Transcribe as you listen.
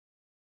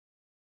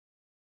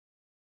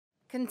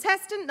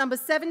Contestant number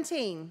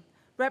 17,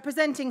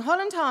 representing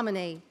Holland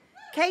Harmony,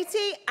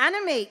 Katy,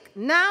 Anne-Miek,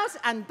 Naud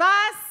and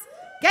Bas,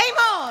 game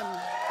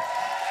on!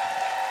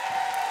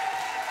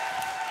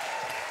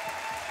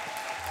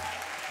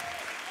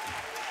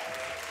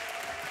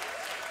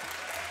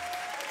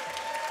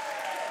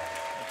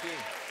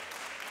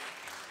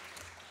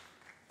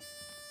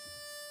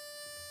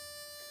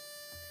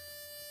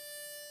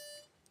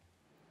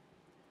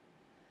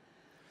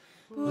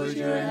 Put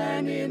your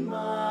hand in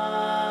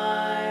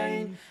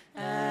mine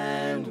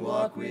and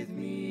walk with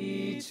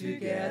me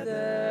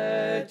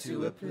together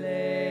to a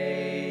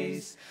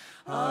place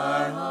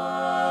our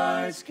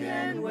hearts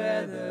can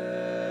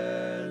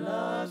weather,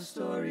 love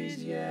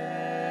stories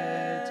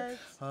yet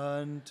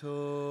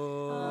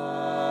untold.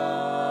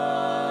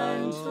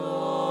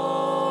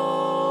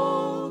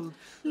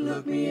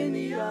 Look me in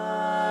the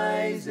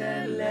eyes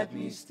and let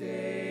me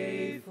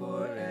stay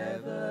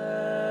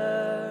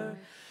forever.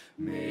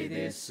 May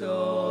this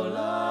soul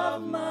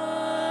of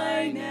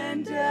mine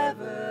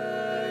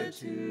endeavor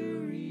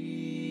to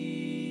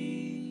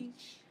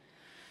reach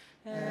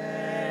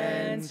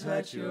and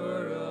touch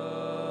your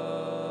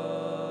own.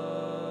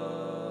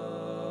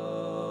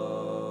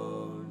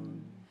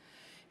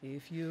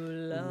 If you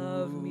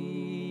love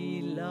me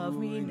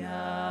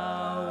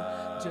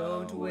now.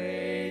 Don't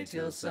wait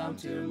till some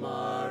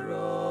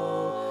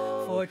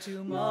tomorrow, for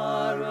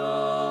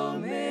tomorrow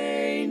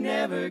may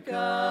never come,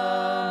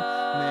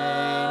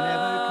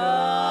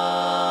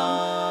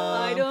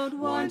 I don't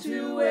want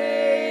to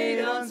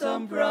wait on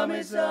some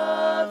promise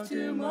of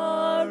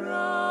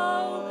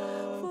tomorrow,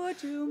 for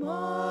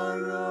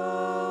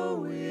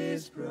tomorrow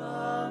is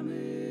promised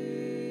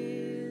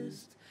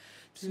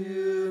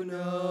to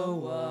no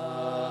one.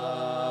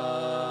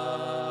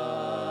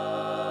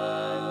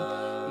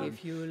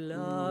 If you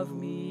love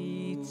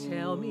me,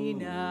 tell me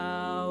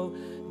now.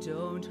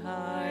 Don't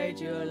hide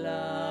your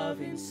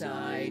love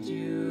inside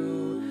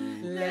you.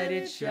 Let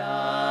it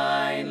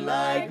shine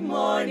like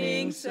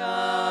morning sun.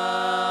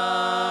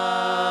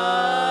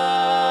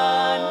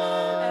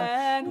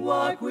 And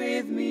walk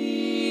with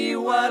me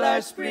while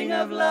our spring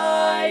of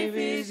life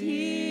is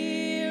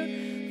here.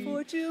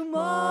 For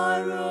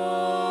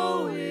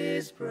tomorrow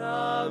is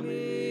promised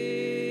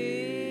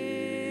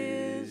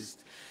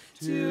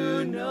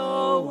to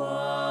no one.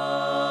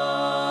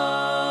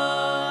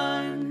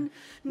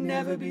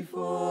 Never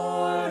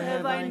before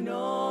have I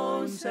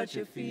known such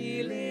a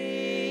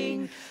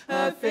feeling,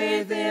 a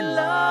faith in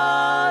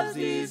love's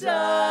design.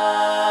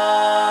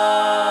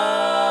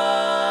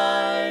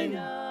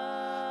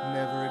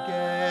 Never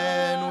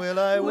again will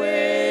I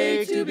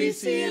wait to be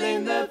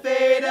sealing the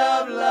fate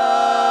of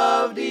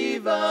love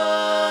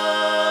divine.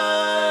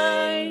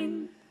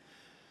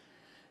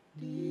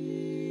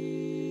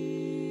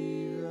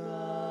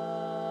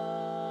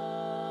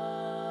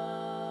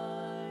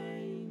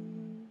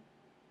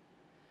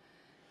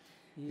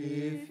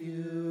 If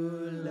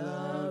you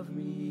love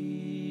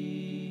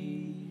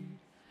me,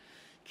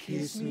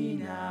 kiss me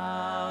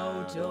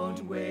now,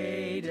 don't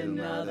wait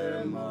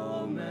another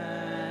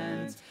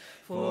moment,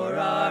 for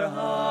our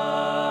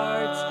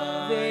hearts,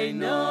 they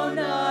know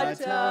not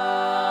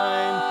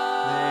time,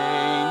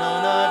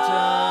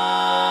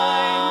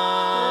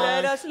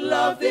 Let us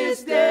love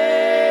this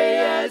day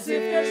as if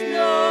there's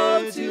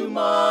no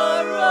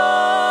tomorrow,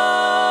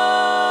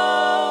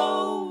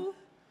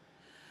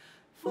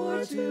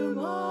 for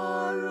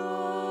tomorrow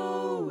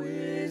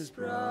is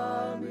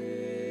promised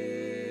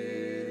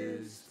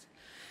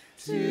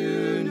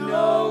to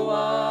no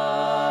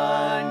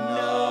one,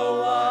 no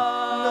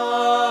one, no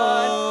one.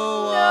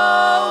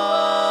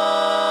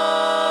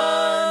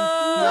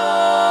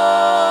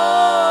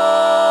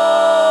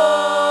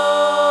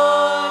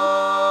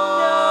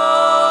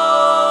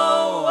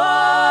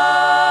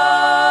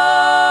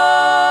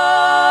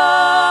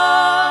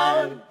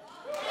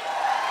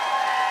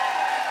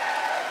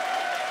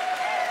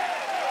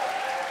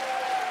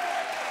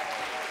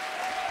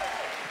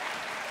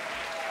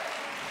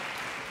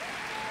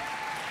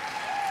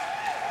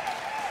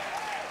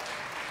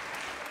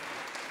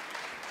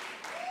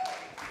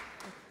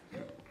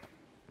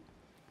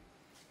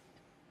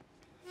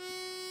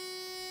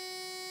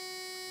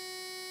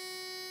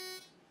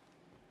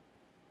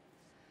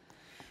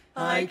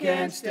 I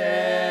can't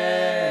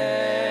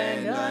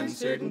stand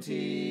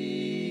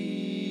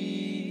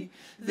uncertainty.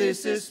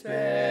 This suspense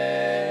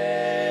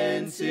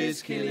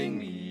is killing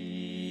me.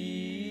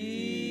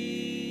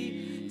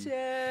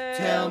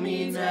 Tell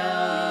me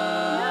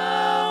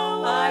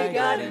now, I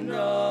gotta know.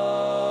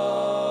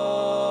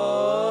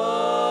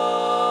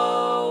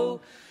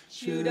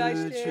 Should I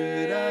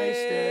stay,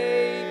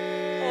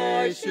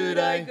 or should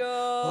I go?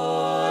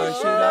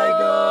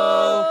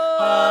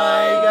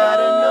 I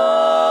gotta know.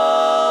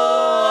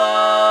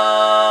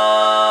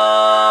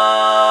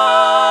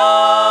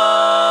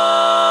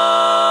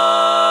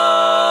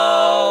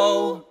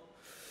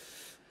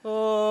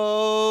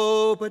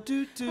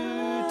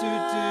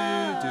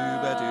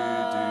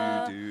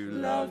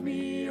 Love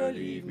me or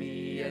leave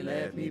me and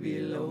let me be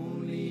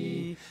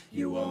lonely.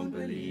 You won't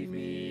believe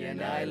me,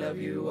 and I love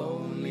you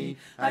only.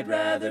 I'd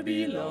rather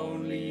be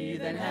lonely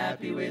than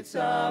happy with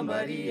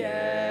somebody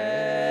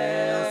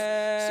else.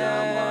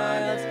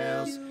 Someone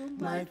else.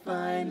 Might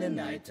find the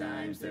night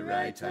time's the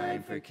right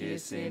time for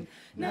kissing.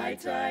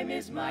 Nighttime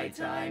is my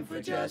time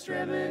for just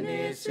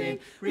reminiscing,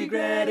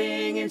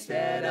 regretting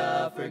instead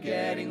of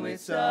forgetting with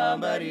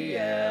somebody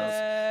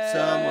else.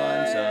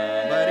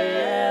 Somebody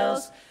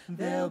else.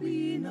 There'll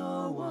be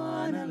no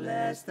one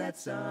unless that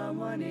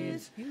someone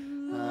is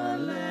you.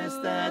 Unless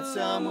that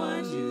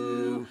someone's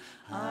you.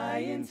 I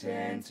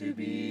intend to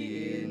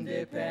be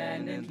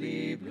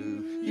independently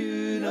blue.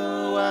 You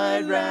know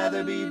I'd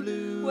rather be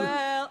blue.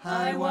 Well,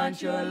 I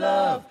want your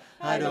love.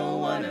 I don't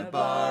want to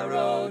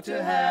borrow,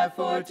 to have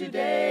for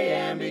today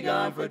and be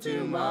gone for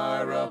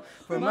tomorrow.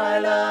 For my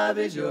love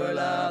is your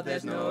love.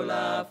 There's no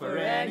love for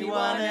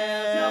anyone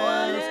else. No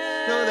one else.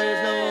 No,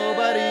 there's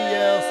nobody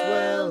else.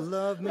 Well,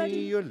 love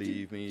me or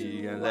leave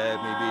me and let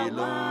me be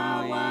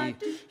lonely.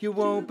 You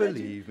won't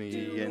believe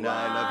me and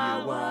I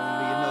love you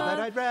only. You know that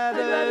I'd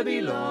rather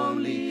be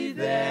lonely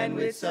than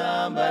with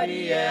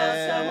somebody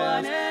else.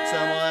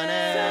 Someone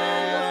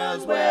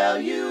else. Well,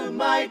 you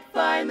might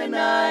find the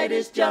night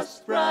is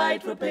just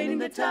right for painting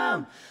the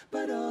town,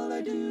 but all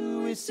I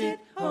do is sit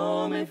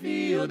home and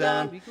feel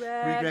down.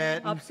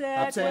 Regret,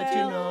 upset,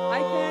 you know. I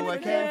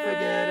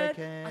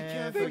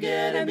can't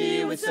forget and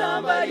be with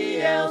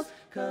somebody else.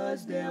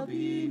 'Cause there'll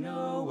be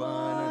no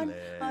one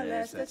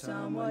unless that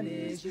someone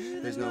is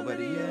you. There's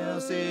nobody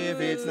else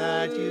if it's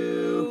not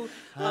you.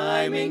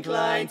 I'm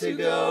inclined to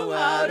go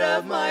out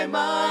of my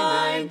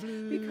mind,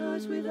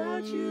 because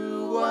without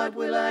you, what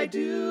will I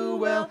do?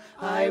 Well,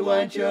 I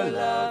want your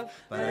love,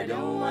 but I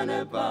don't want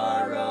to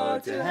borrow,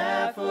 to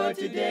have for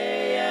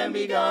today and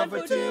be gone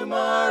for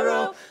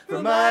tomorrow.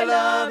 For my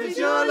love is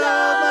your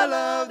love, my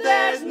love.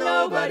 There's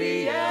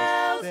nobody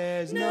else.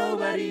 There's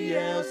nobody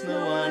else,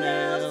 no one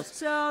else.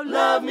 So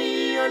love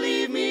me or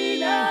leave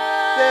me now.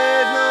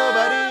 There's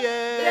nobody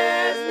else.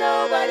 There's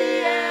nobody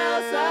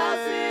else. I'll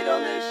sit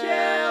on the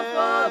shelf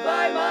all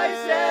by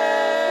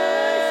myself.